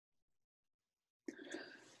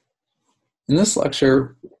In this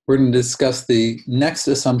lecture, we're going to discuss the next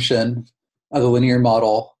assumption of the linear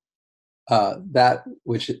model, the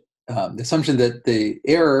assumption that the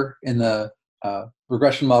error in the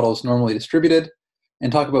regression model is normally distributed,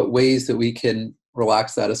 and talk about ways that we can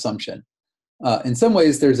relax that assumption. In some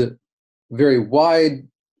ways, there's a very wide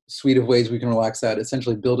suite of ways we can relax that,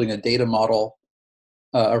 essentially building a data model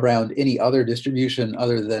around any other distribution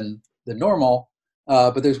other than the normal.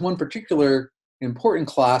 But there's one particular important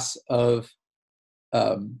class of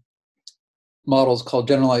models called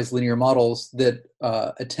generalized linear models that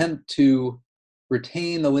attempt to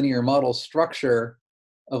retain the linear model structure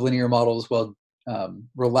of linear models while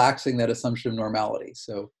relaxing that assumption of normality.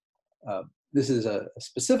 So this is a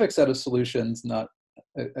specific set of solutions, not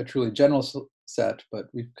a truly general set, but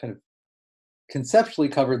we've kind of conceptually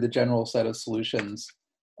covered the general set of solutions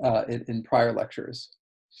in prior lectures.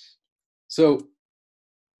 So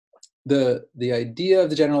the idea of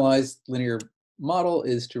the generalized linear model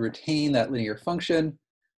is to retain that linear function,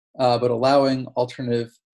 but allowing alternative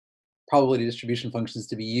probability distribution functions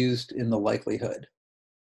to be used in the likelihood.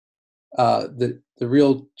 The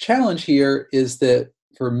real challenge here is that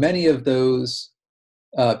for many of those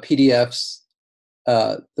PDFs,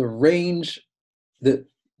 the range that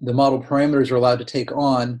the model parameters are allowed to take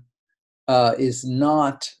on is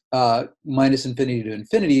not minus infinity to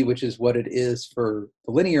infinity, which is what it is for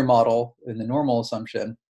the linear model in the normal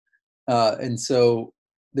assumption. And so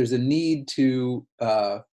there's a need to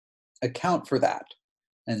account for that.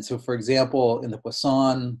 And so, for example, in the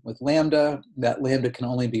Poisson with lambda, that lambda can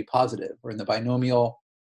only be positive, or in the binomial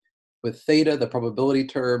with theta, the probability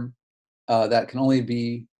term, that can only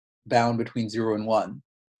be bound between 0 and 1.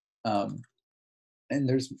 And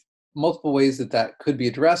there's multiple ways that that could be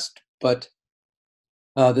addressed, but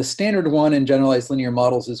the standard one in generalized linear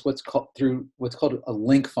models is what's called a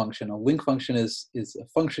link function. A link function is a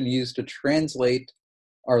function used to translate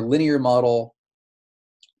our linear model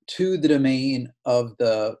to the domain of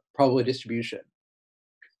the probability distribution.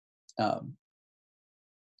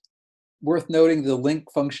 Worth noting, the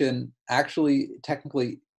link function actually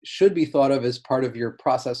technically should be thought of as part of your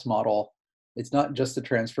process model. It's not just a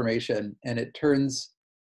transformation, and it turns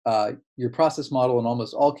your process model in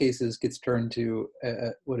almost all cases gets turned to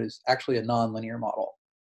what is actually a nonlinear model.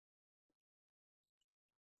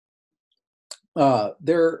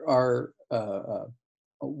 There are a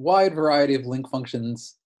wide variety of link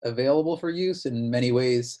functions available for use. In many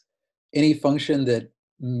ways, any function that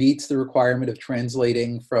meets the requirement of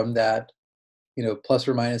translating from that, plus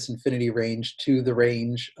or minus infinity range to the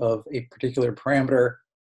range of a particular parameter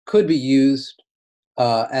could be used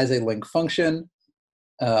as a link function.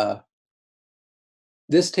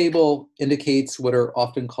 This table indicates what are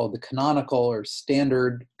often called the canonical or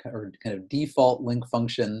standard or kind of default link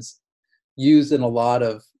functions used in a lot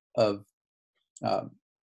of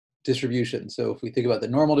distributions. So if we think about the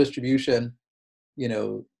normal distribution,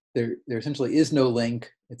 there essentially is no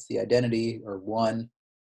link. It's the identity or 1.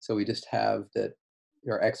 So we just have that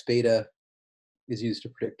our x beta is used to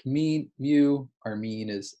predict mu. Our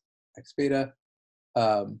mean is x beta.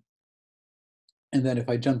 And then if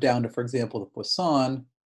I jump down to, for example, the Poisson,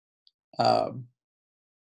 that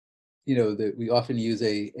we often use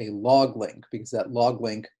a log link, because that log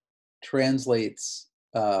link translates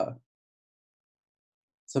something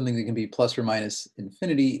that can be plus or minus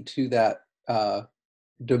infinity to that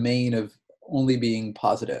domain of only being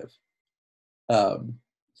positive.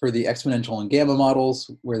 For the exponential and gamma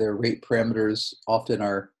models, where their rate parameters often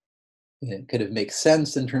are kind of make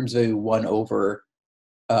sense in terms of a 1 over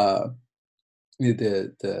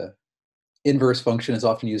the inverse function is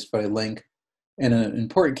often used by a link. And an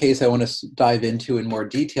important case I want to dive into in more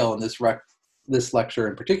detail in this lecture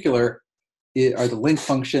in particular are the link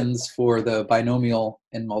functions for the binomial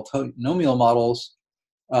and multinomial models,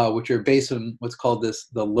 which are based on what's called the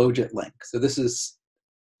logit link. So this is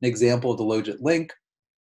an example of the logit link.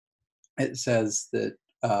 It says that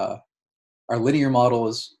our linear model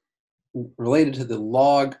is related to the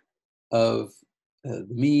log of the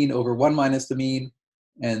mean over 1 minus the mean.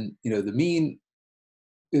 And the mean,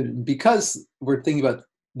 because we're thinking about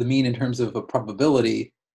the mean in terms of a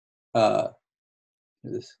probability, for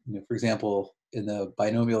example, in the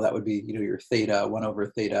binomial, that would be your theta, 1 over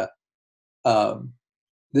theta.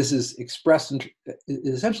 This is expressed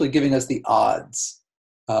essentially giving us the odds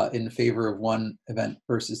in favor of one event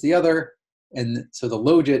versus the other. And so the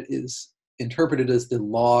logit is interpreted as the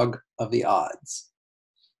log of the odds.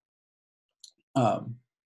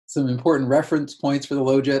 Some important reference points for the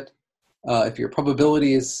logit. If your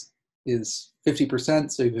probability is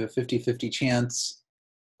 50%, so you have a 50-50 chance,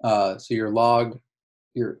 so your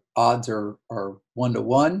odds are 1 to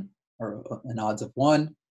 1. or an odds of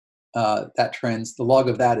 1. The log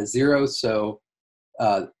of that is 0. So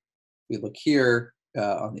we look here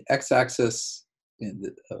on the x-axis, in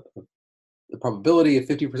the probability, a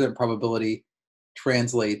 50% probability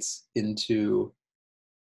translates into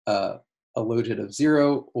a logit of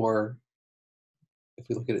 0, or if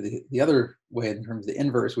we look at it the other way in terms of the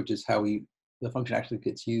inverse, which is how the function actually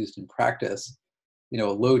gets used in practice, a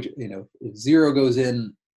logit, if 0 goes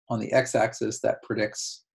in on the x-axis, that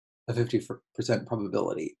predicts a 50%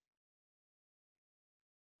 probability.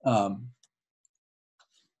 The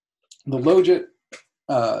logit,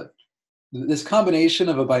 this combination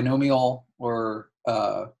of a binomial or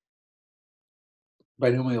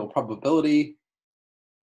binomial probability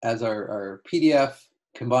as our PDF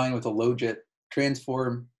combined with a logit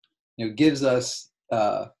transform, gives us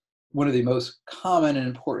one of the most common and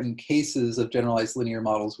important cases of generalized linear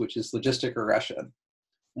models, which is logistic regression.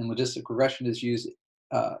 And logistic regression is used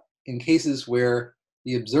in cases where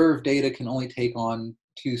the observed data can only take on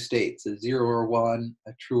 2 states, a 0 or 1,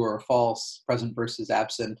 a true or a false, present versus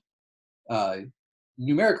absent.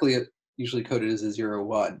 Numerically, it usually coded as a 0,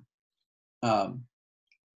 1.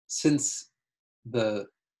 Since the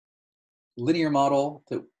linear model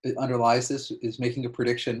that underlies this is making a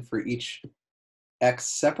prediction for each x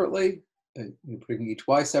separately, predicting each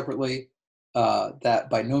y separately, that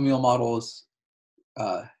binomial model is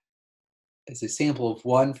a sample of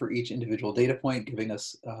 1 for each individual data point, giving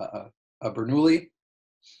us a Bernoulli.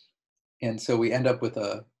 And so we end up with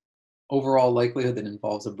a overall likelihood that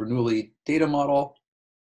involves a Bernoulli data model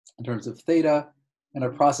in terms of theta, and a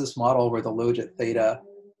process model where the logit theta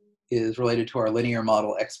is related to our linear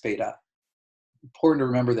model x beta. Important to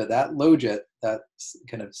remember that logit, that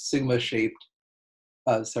kind of sigmoidal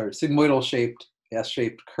shaped,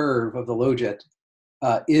 S-shaped curve of the logit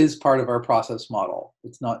is part of our process model.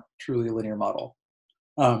 It's not truly a linear model.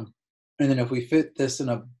 And then if we fit this in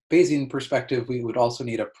a Bayesian perspective, we would also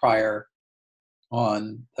need a prior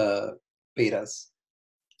on the betas.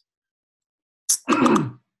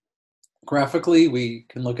 Graphically, we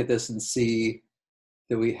can look at this and see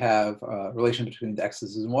that we have a relation between the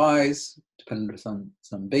x's and y's, dependent on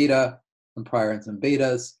some beta, some prior and some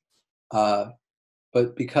betas.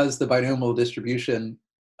 But because the binomial distribution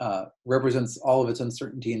represents all of its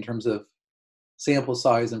uncertainty in terms of sample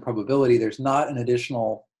size and probability, there's not an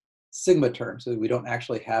additional sigma term. So we don't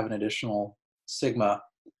actually have an additional sigma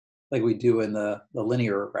like we do in the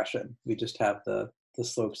linear regression. We just have the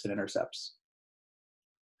slopes and intercepts.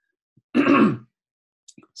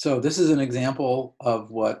 So this is an example of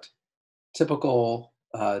what typical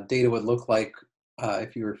data would look like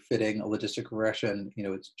if you were fitting a logistic regression.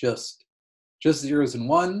 It's just zeros and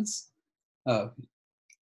ones.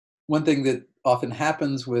 One thing that often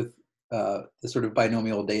happens with the sort of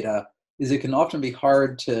binomial data is it can often be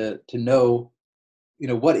hard to know,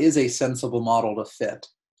 what is a sensible model to fit.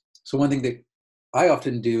 So one thing that I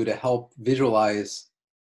often do to help visualize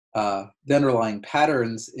the underlying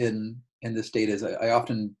patterns in this data is I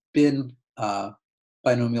often bin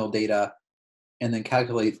binomial data and then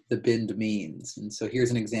calculate the binned means. And so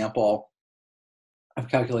here's an example of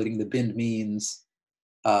calculating the binned means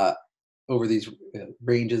over these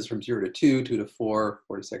ranges from 0 to 2, 2 to 4,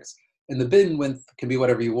 4 to 6. And the bin width can be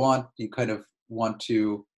whatever you want. You kind of want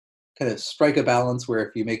to kind of strike a balance where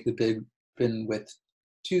if you make the bin width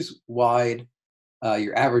too wide,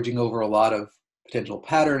 you're averaging over a lot of potential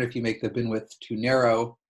pattern. If you make the bin width too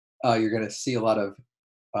narrow, you're going to see a lot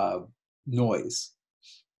of noise.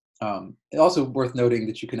 It's also worth noting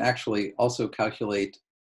that you can actually also calculate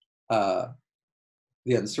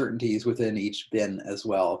the uncertainties within each bin as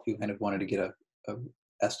well, if you kind of wanted to get a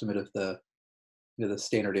estimate of the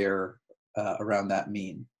standard error around that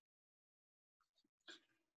mean.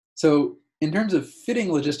 So in terms of fitting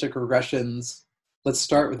logistic regressions, let's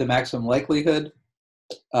start with the maximum likelihood.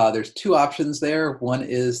 There's 2 options there. One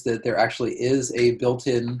is that there actually is a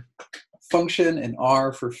built-in function in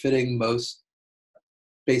R for fitting most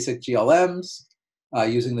basic GLMs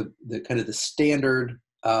using the kind of the standard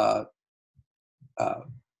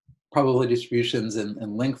probability distributions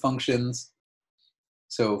and link functions.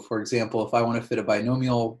 So for example, if I want to fit a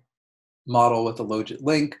binomial model with a logit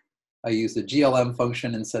link, I use the GLM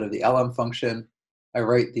function instead of the LM function. I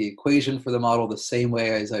write the equation for the model the same way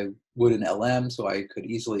as I would in LM, so I could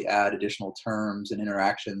easily add additional terms and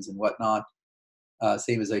interactions and whatnot,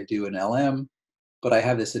 same as I do in LM. But I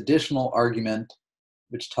have this additional argument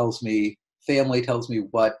which tells me, family tells me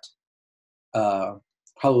what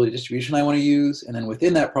probability distribution I want to use, and then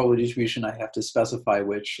within that probability distribution I have to specify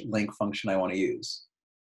which link function I want to use.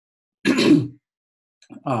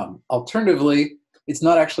 Alternatively, it's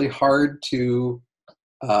not actually hard to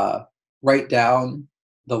write down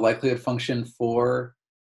the likelihood function for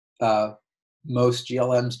most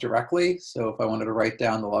GLMs directly. So if I wanted to write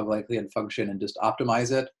down the log likelihood function and just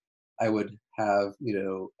optimize it, I would have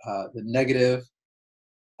the negative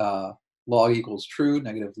log equals true,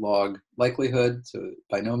 negative log likelihood, so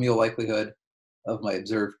binomial likelihood of my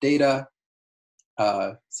observed data,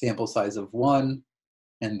 sample size of 1,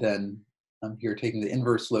 and then I'm here taking the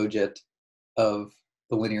inverse logit of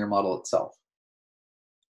the linear model itself.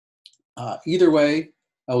 Either way,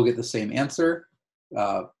 I will get the same answer.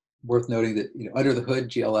 Worth noting that under the hood,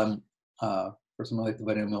 GLM for something like the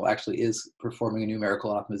binomial actually is performing a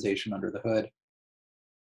numerical optimization under the hood.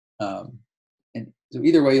 And so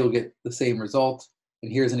either way, you'll get the same result.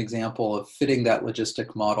 And here's an example of fitting that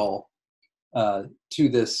logistic model to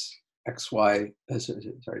this XY,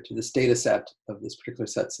 to this data set of this particular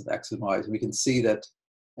sets of X and Y's. We can see that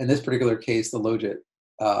in this particular case, the logit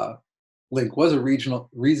link was a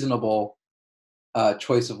reasonable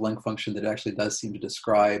choice of link function that actually does seem to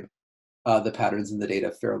describe the patterns in the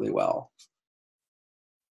data fairly well.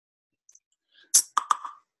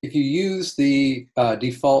 If you use the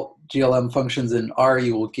default GLM functions in R,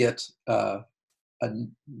 you will get a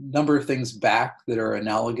number of things back that are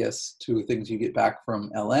analogous to things you get back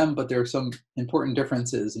from LM, but there are some important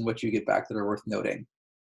differences in what you get back that are worth noting.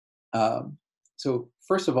 So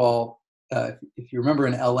first of all, if you remember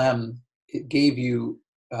in LM, it gave you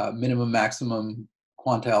minimum, maximum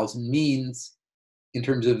quantiles and means in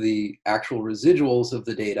terms of the actual residuals of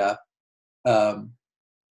the data.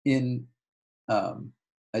 In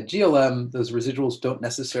a GLM, those residuals don't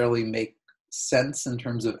necessarily make sense in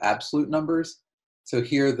terms of absolute numbers. So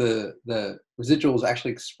here the residual is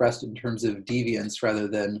actually expressed in terms of deviance rather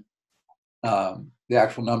than the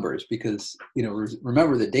actual numbers, because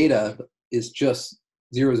remember the data is just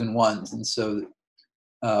zeros and ones, and so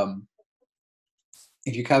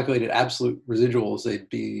if you calculated absolute residuals, they'd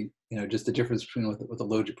be just the difference between what the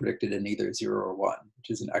logit predicted in either 0 or 1, which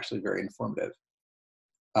isn't actually very informative.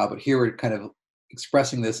 But here we're kind of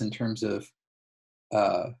expressing this in terms of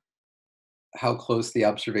how close the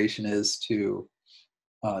observation is to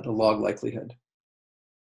the log likelihood.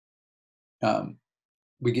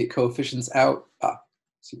 We get coefficients out,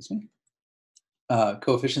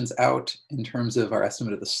 coefficients out in terms of our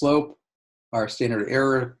estimate of the slope, our standard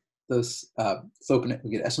error, those slope,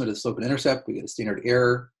 we get estimate of the slope and intercept, we get a standard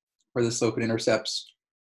error for the slope and intercepts.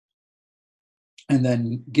 And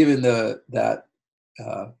then given that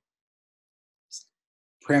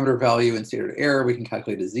parameter value and standard error, we can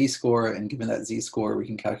calculate a z-score, and given that z-score, we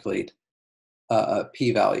can calculate a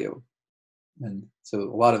p-value. And so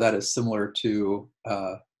a lot of that is similar to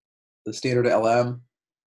the standard LM.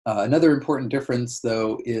 Another important difference,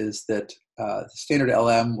 though, is that the standard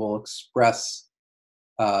LM will express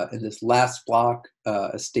in this last block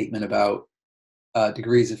a statement about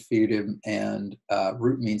degrees of freedom and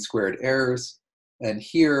root mean squared errors. And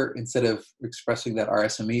here, instead of expressing that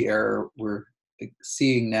RSME error, we're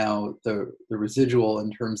seeing now the residual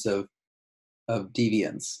in terms of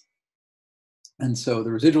deviance. And so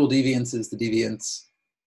the residual deviance is the deviance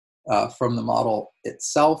from the model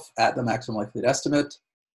itself at the maximum likelihood estimate,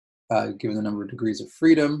 given the number of degrees of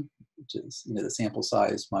freedom, which is the sample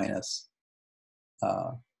size minus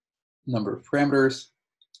number of parameters.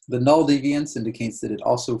 The null deviance indicates that it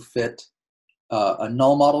also fit a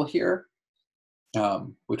null model here,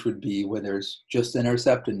 which would be when there's just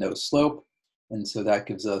intercept and no slope. And so that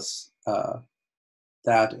gives us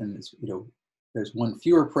that, and there's one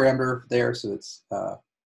fewer parameter there, so it's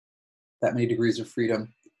that many degrees of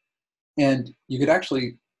freedom. And you could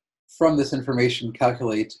actually, from this information,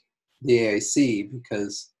 calculate the AIC,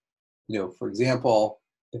 because, for example,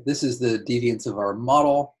 if this is the deviance of our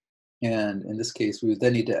model, and in this case, we would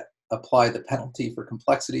then need to apply the penalty for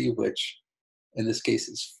complexity, which in this case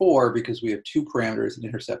is 4, because we have 2 parameters, an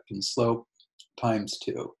intercept and slope, times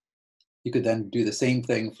 2. You could then do the same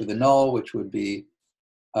thing for the null, which would be,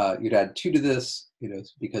 you'd add 2 to this,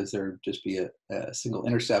 because there would just be a single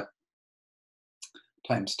intercept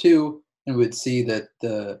times 2, and we would see that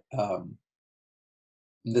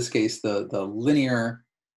in this case, the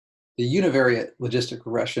univariate logistic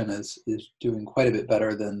regression is doing quite a bit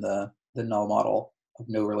better than the null model of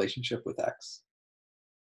no relationship with X.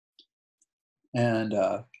 And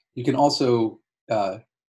you can also,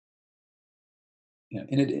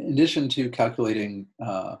 in addition to calculating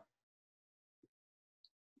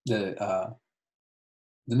the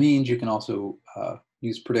means, you can also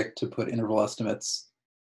use predict to put interval estimates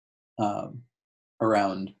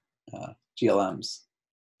around GLMs.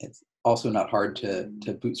 It's also not hard to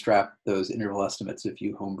bootstrap those interval estimates if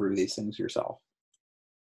you homebrew these things yourself.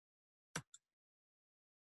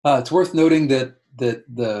 It's worth noting that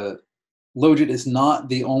the logit is not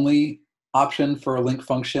the only option for a link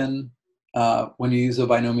function when you use a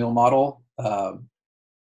binomial model.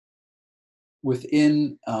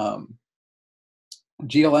 Within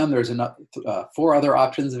GLM, there's 4 other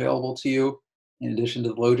options available to you. In addition to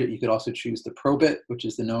the logit, you could also choose the probit, which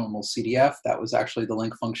is the normal CDF. That was actually the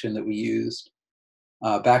link function that we used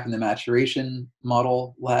back in the maturation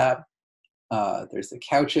model lab. There's the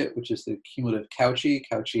couchit, which is the cumulative Cauchy.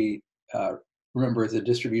 Cauchy, remember, is a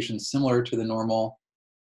distribution similar to the normal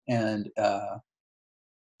and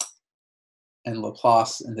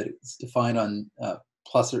Laplace, and that it's defined on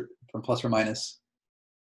from plus or minus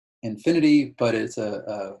infinity, but it's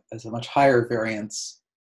a much higher variance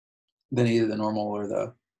than either the normal or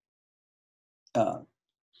the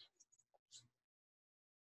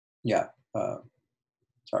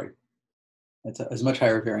sorry, it's a much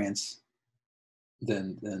higher variance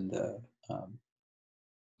than the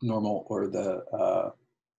normal or the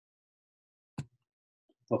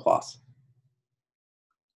Laplace.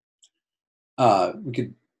 We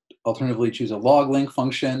could alternatively choose a log link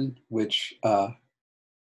function, which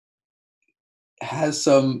has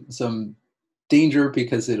some danger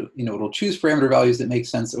because it'll choose parameter values that make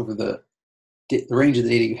sense over the range of the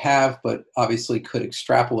data you have, but obviously could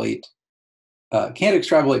extrapolate, can't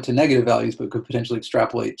extrapolate to negative values, but could potentially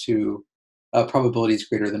extrapolate to probabilities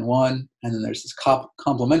greater than 1. And then there's this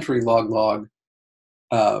complementary log-log,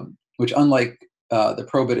 which unlike the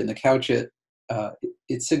probit and the couchit,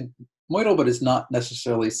 it's sigmoidal, but is not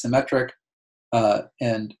necessarily symmetric,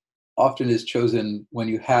 and often is chosen when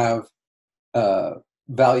you have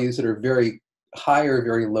values that are very high or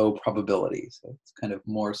very low probability. So it's kind of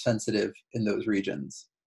more sensitive in those regions.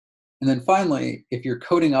 And then finally, if you're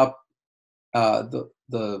coding up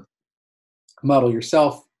the model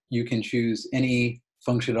yourself, you can choose any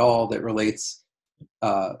function at all that relates,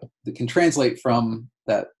 that can translate from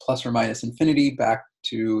that plus or minus infinity back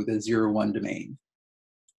to the 0-1 domain.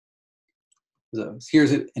 So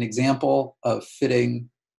here's an example of fitting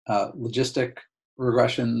logistic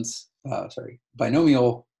regressions,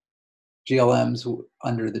 binomial GLMs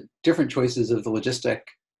under the different choices of the logistic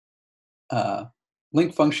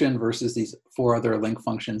link function versus these 4 other link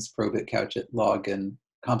functions, probit, couchit, log, and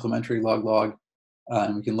complementary log-log.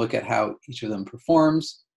 And we can look at how each of them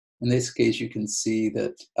performs. In this case, you can see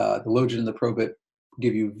that the logit and the probit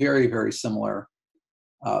give you very, very similar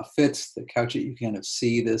fits. The couchit, you kind of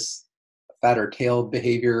see this fatter tailed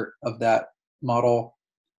behavior of that model.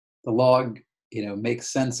 The log,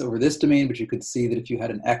 makes sense over this domain, but you could see that if you had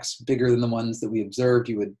an X bigger than the ones that we observed,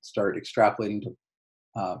 you would start extrapolating to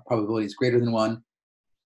probabilities greater than 1.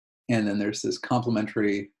 And then there's this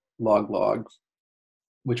complementary log-log,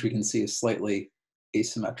 which we can see is slightly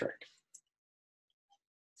asymmetric.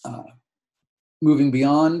 Moving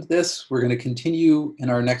beyond this, we're going to continue in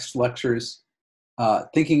our next lectures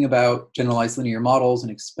thinking about generalized linear models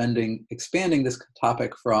and expanding this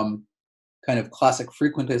topic from kind of classic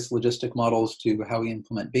frequentist logistic models to how we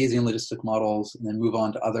implement Bayesian logistic models, and then move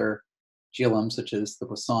on to other GLMs such as the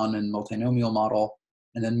Poisson and multinomial model,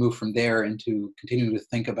 and then move from there into continuing to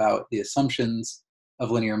think about the assumptions of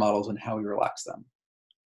linear models and how we relax them.